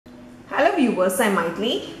viewers, I'm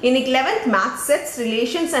Maitli. In 11th Maths Sets,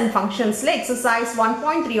 Relations and Functions exercise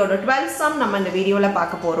 1.3 or 12 sum நம்ம இந்த வீடியோல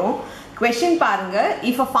பார்க்க போறோம். Question பாருங்க,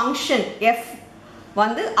 if a function f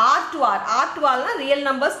வந்து r to r னா real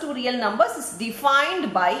numbers to real numbers is defined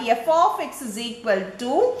by f of x is equal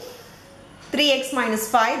to 3x minus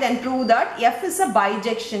 5, then prove that f is a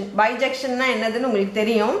bijection. Bijection னா என்னதுன்னு உங்களுக்கு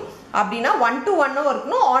தெரியும். அப்படினா 1 to 1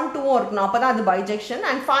 இருக்கணும், on to இருக்கணும், அப்பதான் அது bijection,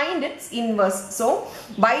 and find its inverse. So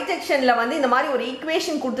bijectionல வந்து இந்த மாதிரி ஒரு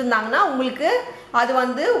ஈக்குவேஷன் கொடுத்திருந்தாங்கன்னா உங்களுக்கு அது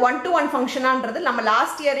வந்து 1 to 1 ஃபங்க்ஷனான்றது நம்ம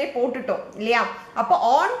லாஸ்ட் இயரே போட்டுட்டோம் இல்லையா? அப்ப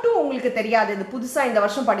on to உங்களுக்கு தெரியாது, இது புதுசா இந்த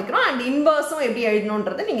வருஷம் படிக்கிறோம், and inverseம் எப்படி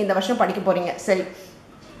எழுதணும்ன்றது நீங்க இந்த வருஷம் படிக்க போறீங்க. சரி,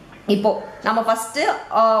 இப்போ நம்ம ஃபர்ஸ்ட்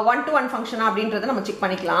 1 to 1 ஃபங்க்ஷனா அப்படின்றத நம்ம செக்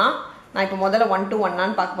பண்ணிக்கலாம். நான் இப்போ முதல்ல 1 to 1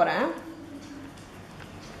 நான் பார்க்க போறேன்.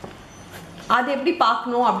 அது எப்படி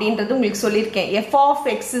பார்க்கணும் அப்படின்றது உங்களுக்கு சொல்லியிருக்கேன். f of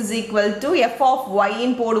x is equal to f of y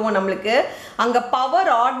ன்னு போடுவோம். நம்மளுக்கு அங்க பவர்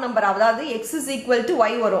ஆட் நம்பர், அதாவது x is equal to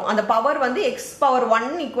y வரும். அந்த பவர் வந்து x power 1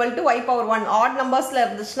 equal to y power 1 add நம்பர்ஸ்ல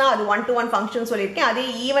இருந்துச்சுன்னா அது 1 to 1 ஃபங்க்ஷன் சொல்லியிருக்கேன். அதே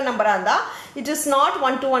ஈவன் நம்பரா இருந்தா it is not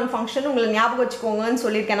 1 to 1 function. உங்களுக்கு ஞாபகம் வச்சுக்கோங்கன்னு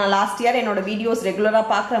சொல்லியிருக்கேன். நான் லாஸ்ட் இயர் என்னோட வீடியோஸ் ரெகுலரா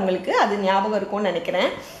பார்க்குறவங்களுக்கு அது ஞாபகம் இருக்கும்னு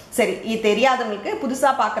நினைக்கிறேன். சரி, இது தெரியாதவங்களுக்கு புதுசா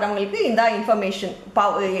பார்க்குறவங்களுக்கு இந்த இன்ஃபர்மேஷன்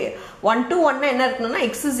 1 to 1 என்ன இருக்கணும்னா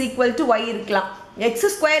x is equal to y இருக்கலாம், x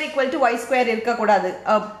square equal to y square இருக்கக்கூடாது,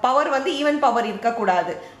 பவர் வந்து ஈவன் பவர்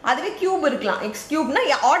இருக்கக்கூடாது, அதுவே கியூப் இருக்கலாம், x கியூப்னா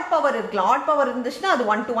ஆட் பவர் இருக்கலாம். ஆட் பவர் இருந்துச்சுன்னா அது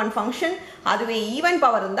 1 to 1 ஃபங்க்ஷன், அதுவே ஈவன்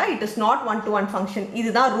பவர் இருந்தா it is not 1 to 1 function.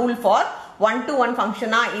 இதுதான் ரூல் ஃபார் 1 to 1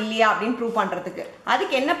 ஃபங்க்ஷனா இல்லையா அப்படின்னு ப்ரூவ் பண்றதுக்கு.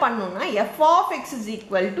 அதுக்கு என்ன பண்ணணும்னா f of x is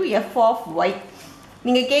equal to f of y.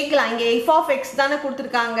 நீங்க கேட்கலாம், இங்க f of x தானே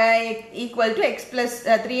கொடுத்திருக்காங்க, equal to x plus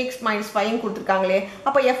 3x minus 5 கொடுத்திருக்காங்களே,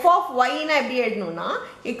 அப்ப f of y னா எப்படி எழுதணும்னா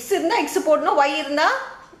x இருந்தா x போடணும், y இருந்தா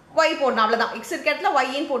y போடணும், அவ்வளவுதான். x இருக்க இடத்துல y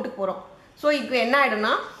ன்னு போட்டு போறோம். சோ இப்போ என்ன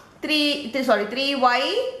ஆயிடும்னா 3y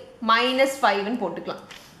minus 5 ன்னு போட்டுக்கலாம்.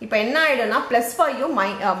 இப்போ என்ன ஆயிடும்னா +5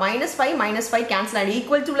 -5 -5 கேன்சல் ஆயிடும்.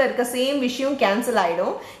 ஈக்குவல் டுல இருக்க சேம் விஷயம் கேன்சல்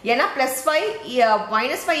ஆயிடும். ஏன்னா +5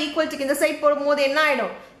 -5 ஈக்குவல் டுக்கு இந்த சைடு போடும்போது என்ன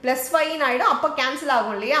ஆயிடும், +5 ஆயிடும், அப்ப கேன்சல்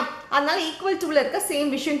ஆகும் இல்லையா? அதனால ஈக்குவல் டுல இருக்க சேம்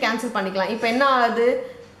விஷயம் கேன்சல் பண்ணிக்கலாம். இப்போ என்ன ஆகுது,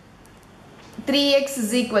 3x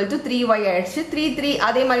is equal to 3y ஆயிடுச்சு. 3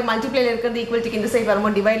 அதே மாதிரி மல்டிப்ளைல இருக்கிறது ஈக்குவல் டுக்கு இந்த சைடு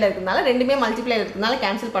வரும்போது டிவைட்ல இருக்கிறதுனால ரெண்டுமே மல்டிப்ளைல இருக்கிறதுனால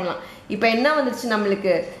கேன்சல் பண்ணலாம். இப்போ என்ன வந்துருச்சு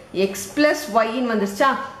நம்மளுக்கு, x plus y ன்னு வந்துருச்சா?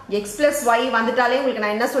 x plus y வந்துட்டாலே உங்களுக்கு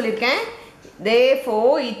நான் என்ன சொல்லியிருக்கேன்,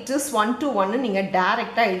 therefore it is 1 to 1 நீங்க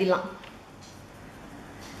டைரக்டா எழுதலாம்.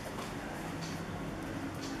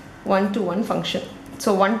 1 to 1 ஃபங்க்ஷன்.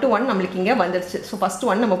 ஸோ 1 to 1 நம்மளுக்கு இங்கே வந்துருச்சு. ஸோ ஃபர்ஸ்ட்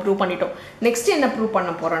 1 நம்ம ப்ரூவ் பண்ணிட்டோம். நெக்ஸ்ட் என்ன ப்ரூவ்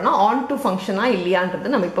பண்ண போறோம்னா ஆன் டு ஃபங்க்ஷனா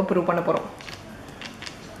இல்லையான்றது நம்ம இப்போ ப்ரூவ் பண்ண போறோம்.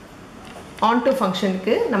 ஆன் டு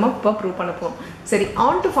ஃபங்க்ஷனுக்கு நம்ம இப்போ ப்ரூவ் பண்ண போறோம். சரி,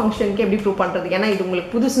 ஆன் டு ஃபங்க்ஷனுக்கு எப்படி ப்ரூவ் பண்றது? ஏன்னா இது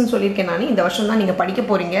உங்களுக்கு புதுசுன்னு சொல்லியிருக்கேன் நான், இந்த வருஷம் தான் நீங்க படிக்க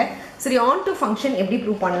போறீங்க. சரி, ஆன் டு ஃபங்க்ஷன் எப்படி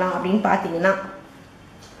ப்ரூவ் பண்ணலாம் அப்படின்னு பார்த்தீங்கன்னா,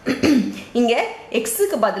 இங்க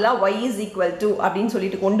x-க்கு பதிலா y is equal to அப்படின்னு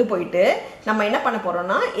சொல்லிட்டு கொண்டு போயிட்டு நம்ம என்ன பண்ண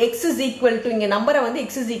போறோம்னா x is equal to, இங்க நம்பரை வந்து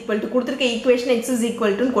x is equal to கொடுத்திருக்க equation x is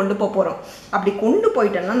equal to கொண்டு போறோம். அப்படி கொண்டு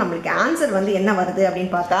போயிட்டோம்னா நம்மளுக்கு ஆன்சர் வந்து என்ன வருது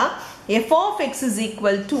அப்படின்னு பார்த்தா f of x is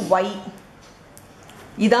equal to y.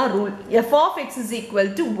 இதான் rule. f of x is equal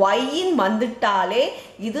to y ன்னு வந்துட்டாலே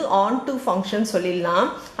இது on to function சொல்லிடலாம்.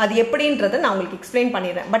 அது எப்படின்றத நான் உங்களுக்கு எக்ஸ்பிளைன்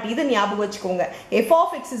பண்ணிடுறேன். பட் இது ஞாபகம் வச்சுக்கோங்க, f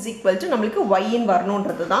of x is equal to நம்மளுக்கு y ன்னு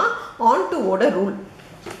வரணும்ன்றது தான் on to ஓட ரூல்.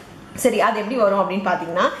 சரி, அது எப்படி வரும் அப்படின்னு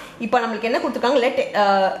பார்த்தீங்கன்னா, இப்போ நம்மளுக்கு என்ன கொடுத்துருக்காங்க, let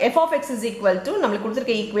f of x is equal to நம்மளுக்கு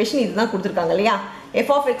கொடுத்துருக்க ஈக்குவேஷன் இதுதான் கொடுத்துருக்காங்க இல்லையா? f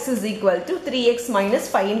of x is equal to 3x minus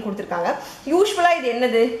 5 ன்னு கொடுத்துருக்காங்க. யூஸ்வலா இது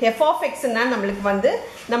என்னது, f of x ன்னா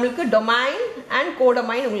நம்மளுக்கு டொமைன் அண்ட்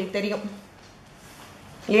கோடொமைன் உங்களுக்கு தெரியும்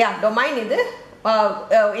இல்லையா? டொமைன் இது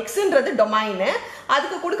எக்ஸ்ன்றது டொமைன்,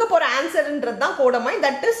 அதுக்கு கொடுக்க போற ஆன்சர்ன்றது தான் codomain,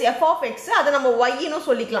 that is f of x. அதை நம்ம y ன்னு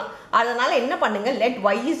சொல்லிக்கலாம். அதனால என்ன பண்ணுங்க, let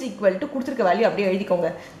y is equal to கொடுத்திருக்க வேல்யூ அப்படியே எழுதிக்கோங்க,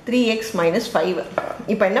 3x minus 5.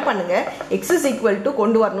 இப்போ என்ன பண்ணுங்க, x is equal to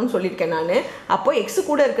கொண்டு வரணும்னு சொல்லியிருக்கேன் நான். அப்போ x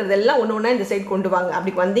கூட இருக்கிறது எல்லாம் ஒண்ணா இந்த சைடு கொண்டு வாங்க.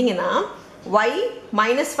 அப்படி வந்தீங்கன்னா y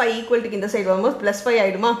minus 5 equal to இந்த சைடு வரும்போது +5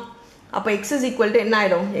 ஆயிடுமா? அப்போ x is equal to என்ன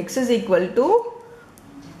ஆயிடும், x is equal to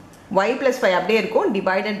y plus 5 அப்படியே இருக்கும்,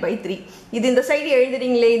 divided by 3. இது இந்த சைடு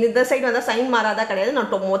எழுதுறீங்களே, இந்த சைடு வந்தா சைன் மாறாதா கிடையாது.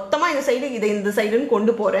 நான் மொத்தமா இந்த சைடு இதை இந்த சைடுன்னு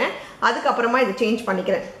கொண்டு போறேன், அதுக்கப்புறமா இதை சேஞ்ச்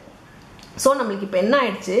பண்ணிக்கிறேன். ஸோ நம்மளுக்கு இப்போ என்ன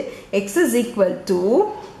ஆயிடுச்சு, x is equal to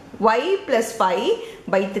y plus 5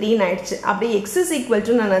 by 3 ஆயிடுச்சு. அப்படியே x is equal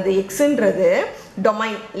to நான் அது xன்றது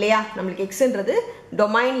டொமைன் இல்லையா? நம்மளுக்கு xன்றது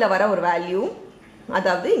டொமைன்ல வர ஒரு வேல்யூ,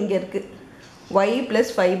 அதாவது இங்க இருக்கு y plus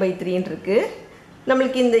 5 by 3 இருக்கு.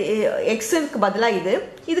 நம்மளுக்கு இந்த x க்கு பதிலா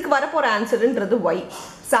இதுக்கு வர போற ஆன்சர்ன்றது y.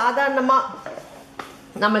 சாதாரணமா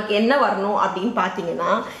நமக்கு என்ன வரணும் அப்படின்னு பார்த்தீங்கன்னா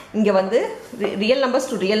இங்கே வந்து real numbers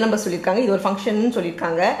to real numbers சொல்லியிருக்காங்க, இது ஒரு ஃபங்க்ஷன்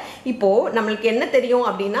சொல்லியிருக்காங்க. இப்போது நம்மளுக்கு என்ன தெரியும்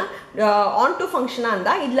அப்படின்னா ஆன் டு ஃபங்க்ஷனாக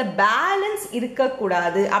இருந்தால் இதில் பேலன்ஸ்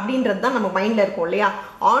இருக்கக்கூடாது அப்படின்றது தான் நம்ம மைண்டில் இருக்கும் இல்லையா.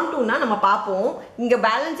 ஆன் டுனா நம்ம பார்ப்போம், இங்கே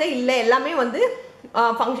பேலன்ஸே இல்லை, எல்லாமே வந்து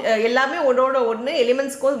எல்லாமே ஒன்னோட ஒன்று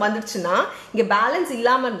எலிமெண்ட்ஸ்க்கும் வந்துடுச்சுன்னா இங்கே பேலன்ஸ்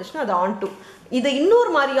இல்லாமல் இருந்துச்சுன்னா அது ஆன் டு. இது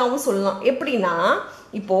இன்னொரு மாதிரியாகவும் சொல்லலாம். எப்படின்னா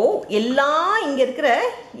இப்போ இங்க இருக்கிற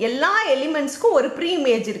எல்லா எலிமெண்ட்ஸ்க்கும் ஒரு ப்ரீ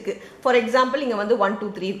இமேஜ் இருக்கு. ஃபார் எக்ஸாம்பிள் இங்க வந்து 1 2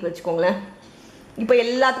 3 இருக்கு வச்சுக்கோங்களேன். இப்போ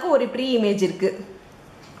எல்லாத்துக்கும் ஒரு ப்ரீ இமேஜ் இருக்கு.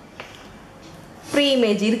 ப்ரீ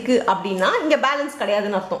இமேஜ் இருக்கு அப்படின்னா இங்க பேலன்ஸ்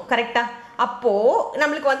கிடையாதுன்னு அர்த்தம். கரெக்டா? அப்போ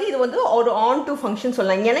நம்மளுக்கு வந்து இது வந்து ஒரு ஆன் டு ஃபங்க்ஷன்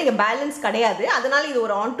சொல்லலாம். ஏன்னா இங்க பேலன்ஸ் கிடையாது, அதனால இது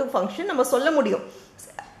ஒரு ஆன் டு ஃபங்க்ஷன் நம்ம சொல்ல முடியும்.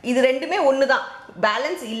 இது ரெண்டுமே ஒன்று தான்,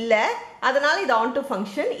 பேலன்ஸ் இல்லை, அதனால இது ஆன் டு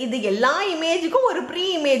ஃபங்க்ஷன். இது எல்லா இமேஜுக்கும் ஒரு ப்ரீ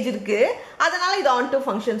இமேஜ் இருக்கு, அதனால இது ஆன் டு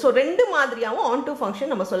ஃபங்க்ஷன். ஸோ ரெண்டு மாதிரியாகவும் ஆன் டு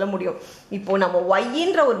ஃபங்க்ஷன் நம்ம சொல்ல முடியும். இப்போ நம்ம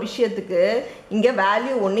ஒய்ன்ற ஒரு விஷயத்துக்கு இங்க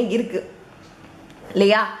வேல்யூ ஒன்று இருக்கு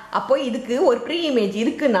இல்லையா. அப்போ இதுக்கு ஒரு ப்ரீ இமேஜ்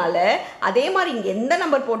இருக்குனால அதே மாதிரி இங்க எந்த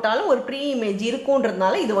நம்பர் போட்டாலும் ஒரு ப்ரீ இமேஜ்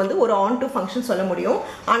இருக்குன்றதுனால இது வந்து ஒரு ஆன் டு ஃபங்க்ஷன் சொல்ல முடியும்.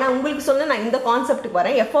 ஆனா உங்களுக்கு சொல்ல நான் இந்த கான்செப்டுக்கு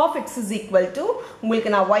வரேன். f of x is equal to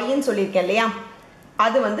உங்களுக்கு நான் yன்னு சொல்லியிருக்கேன் இல்லையா,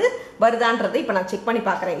 அது வந்து வருதான்றதை இப்போ நான் செக் பண்ணி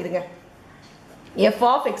பார்க்குறேன். இருங்க. f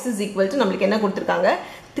of x is equal to நம்மளுக்கு என்ன கொடுத்துருக்காங்க,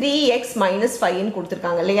 3x minus 5ன்னு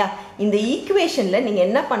கொடுத்துருக்காங்க இல்லையா. இந்த ஈக்குவேஷனில் நீங்கள்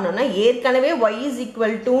என்ன பண்ணணும்னா ஏற்கனவே y is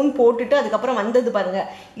equal toன்னு போட்டுட்டு அதுக்கப்புறம் வந்தது பாருங்க,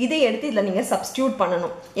 இதை எடுத்து இதில் நீங்கள் சப்ஸ்டியூட்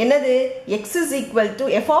பண்ணணும். என்னது, x is equal to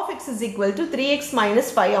f of x is equal to 3x minus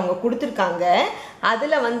 5 அவங்க கொடுத்துருக்காங்க.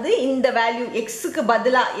 அதில் வந்து இந்த வேல்யூ எக்ஸுக்கு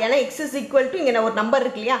பதிலாக, ஏன்னா x is equal to இங்கே ஒரு நம்பர்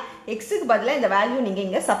இருக்கு இல்லையா, எக்ஸுக்கு பதிலாக இந்த வேல்யூ நீங்கள்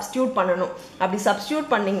இங்கே சப்ஸ்டியூட் பண்ணணும். அப்படி சப்ஸ்டியூட்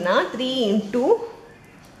பண்ணிங்கன்னா 3 into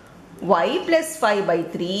y plus 5 by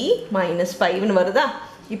 3 minus 5ன்னு வருதா.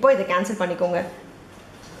 இப்போ இதை கேன்சல் பண்ணிக்கோங்க.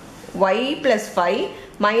 y plus 5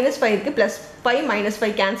 minus 5 இருக்கு, plus 5 minus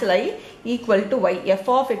 5 கேன்சல் ஆகி equal to y. f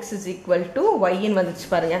of x is equal to y ன்னு வந்துச்சு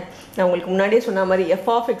பாருங்க. நான் உங்களுக்கு முன்னாடியே சொன்ன மாதிரி f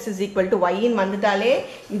of x is equal to y ன்னு வந்துட்டாலே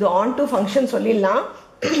இது ஆன் டு ஃபங்க்ஷன் சொல்லிடலாம்.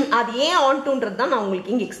 அது ஏன் ஆன் டுன்றது தான் நான்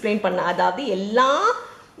உங்களுக்கு இங்கே எக்ஸ்பிளைன் பண்ணேன். அதாவது எல்லா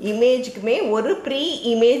இமேஜுக்குமே ஒரு ப்ரீ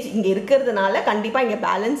இமேஜ் இங்கே இருக்கிறதுனால கண்டிப்பாக இங்கே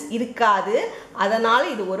பேலன்ஸ் இருக்காது, அதனால்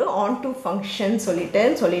இது ஒரு ஆன் டு ஃபங்க்ஷன்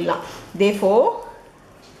சொல்லிடலாம். therefore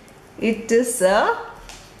it is a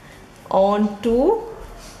on to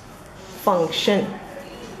function.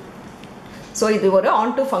 So இது ஒரு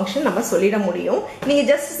ஆன் டு ஃபங்க்ஷன் நம்ம சொல்லிட முடியும். நீங்கள்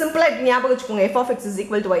ஜஸ்ட் சிம்பிளாக இப்படி ஞாபகம் வச்சுக்கோங்க, f of x is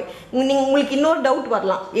equal to y. உங்களுக்கு இன்னொரு டவுட்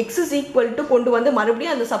வரலாம், x is equal to கொண்டு வந்து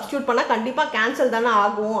மறுபடியும் அந்த சப்ஸ்டியூட் பண்ணால் கண்டிப்பாக கேன்சல் தானே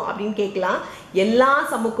ஆகும் அப்படின்னு கேட்கலாம். எல்லா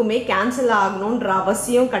சமுக்குமே கேன்சல் ஆகணுன்ற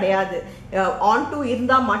அவசியம் கிடையாது. ஆன் டு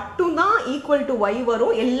இருந்தால் மட்டும்தான் ஈக்குவல் டு y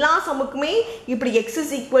வரும். எல்லா சமுக்குமே இப்படி x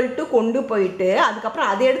is equal to கொண்டு போயிட்டு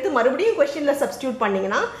அதுக்கப்புறம் அதை எடுத்து மறுபடியும் கொஸ்டினில் சப்ஸ்டியூட்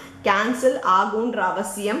பண்ணிங்கன்னா கேன்சல் ஆகுன்ற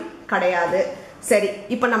அவசியம் கிடையாது. சரி,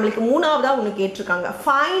 இப்போ நம்மளுக்கு மூணாவதா ஒன்று கேட்டிருக்காங்க,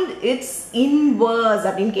 ஃபைண்ட் இட்ஸ் இன்வர்ஸ்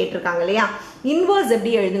அப்படின்னு கேட்டிருக்காங்க இல்லையா. இன்வர்ஸ்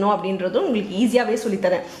எப்படி எழுதணும் அப்படின்றதும் உங்களுக்கு ஈஸியாகவே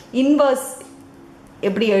சொல்லித்தரேன். இன்வர்ஸ்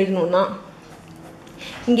எப்படி எழுதணும்னா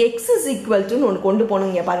இங்கே x is equal to ஒன்று கொண்டு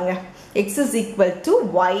போகணுங்க பாருங்க, x is equal to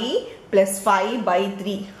y plus 5 by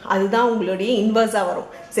 3, அதுதான் உங்களுடைய இன்வர்ஸாக வரும்.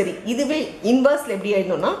 சரி, இதுவே இன்வர்ஸில் எப்படி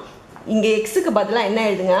எழுதணும்னா இங்கே எக்ஸுக்கு பதிலாக என்ன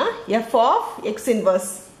எழுதுங்க, f of x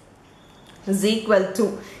inverse is equal to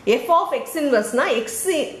f of x inverse னா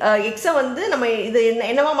x வந்து நம்ம இது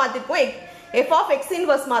என்னவா மாத்திருக்கோம், f of x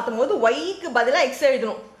inverse மாத்தும் போது y க்கு பதிலா x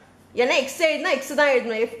எழுதணும். ஏன்னா x எழுதினா x தான்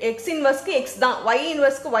எழுதணும், x inverse க்கு x தான், y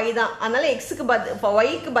inverse க்கு y தான். அதனால y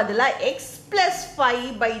க்கு பதிலா x plus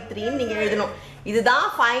 5 by 3 நீங்க எழுதணும். இதுதான்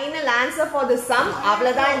final answer for the some.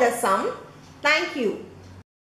 அவ்வளவுதான் இந்த சம். Thank you.